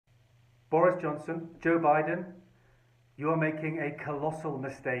Boris Johnson, Joe Biden, you are making a colossal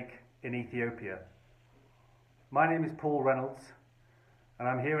mistake in Ethiopia. My name is Paul Reynolds, and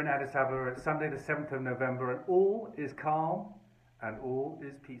I'm here in Addis Ababa at Sunday the 7th of November, and all is calm and all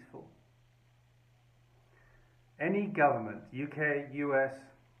is peaceful. Any government, UK, US,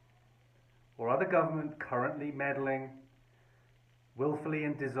 or other government currently meddling willfully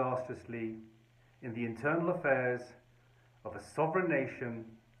and disastrously in the internal affairs of a sovereign nation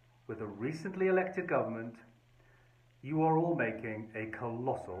with a recently elected government, you are all making a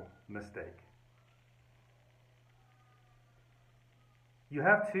colossal mistake. You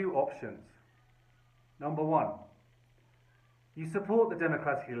have two options. Number one, you support the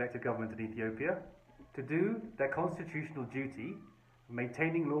democratically elected government in Ethiopia to do their constitutional duty of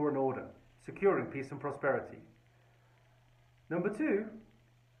maintaining law and order, securing peace and prosperity. Number two,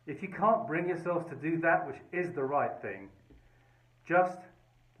 if you can't bring yourselves to do that which is the right thing, just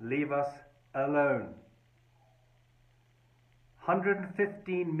leave us alone.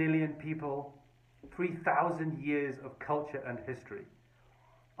 115 million people, 3,000 years of culture and history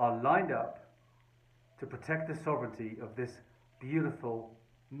are lined up to protect the sovereignty of this beautiful,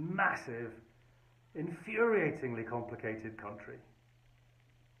 massive, infuriatingly complicated country.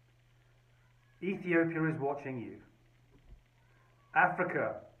 Ethiopia is watching you.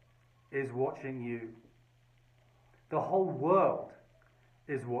 Africa is watching you. The whole world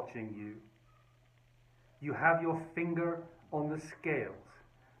is watching you. You have your finger on the scales.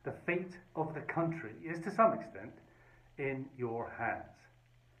 The fate of the country is to some extent in your hands.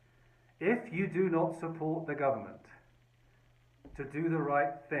 If you do not support the government to do the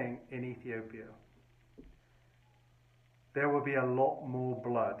right thing in Ethiopia, there will be a lot more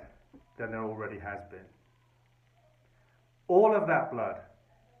blood than there already has been. All of that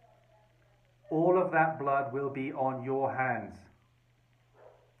blood will be on your hands.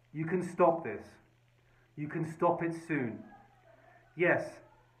 You can stop this. You can stop it soon. Yes,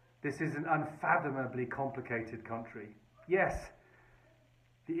 this is an unfathomably complicated country. Yes,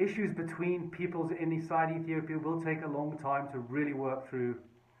 the issues between peoples inside Ethiopia will take a long time to really work through.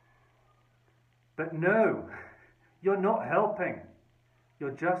 But no, you're not helping.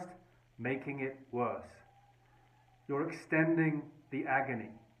 You're just making it worse. You're extending the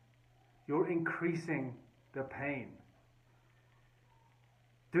agony. You're increasing the pain.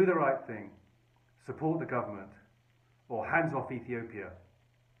 Do the right thing. Support the government, or hands off Ethiopia.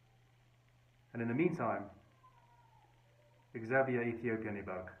 And in the meantime, Xavier Ethiopian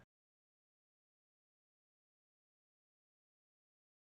Ibak.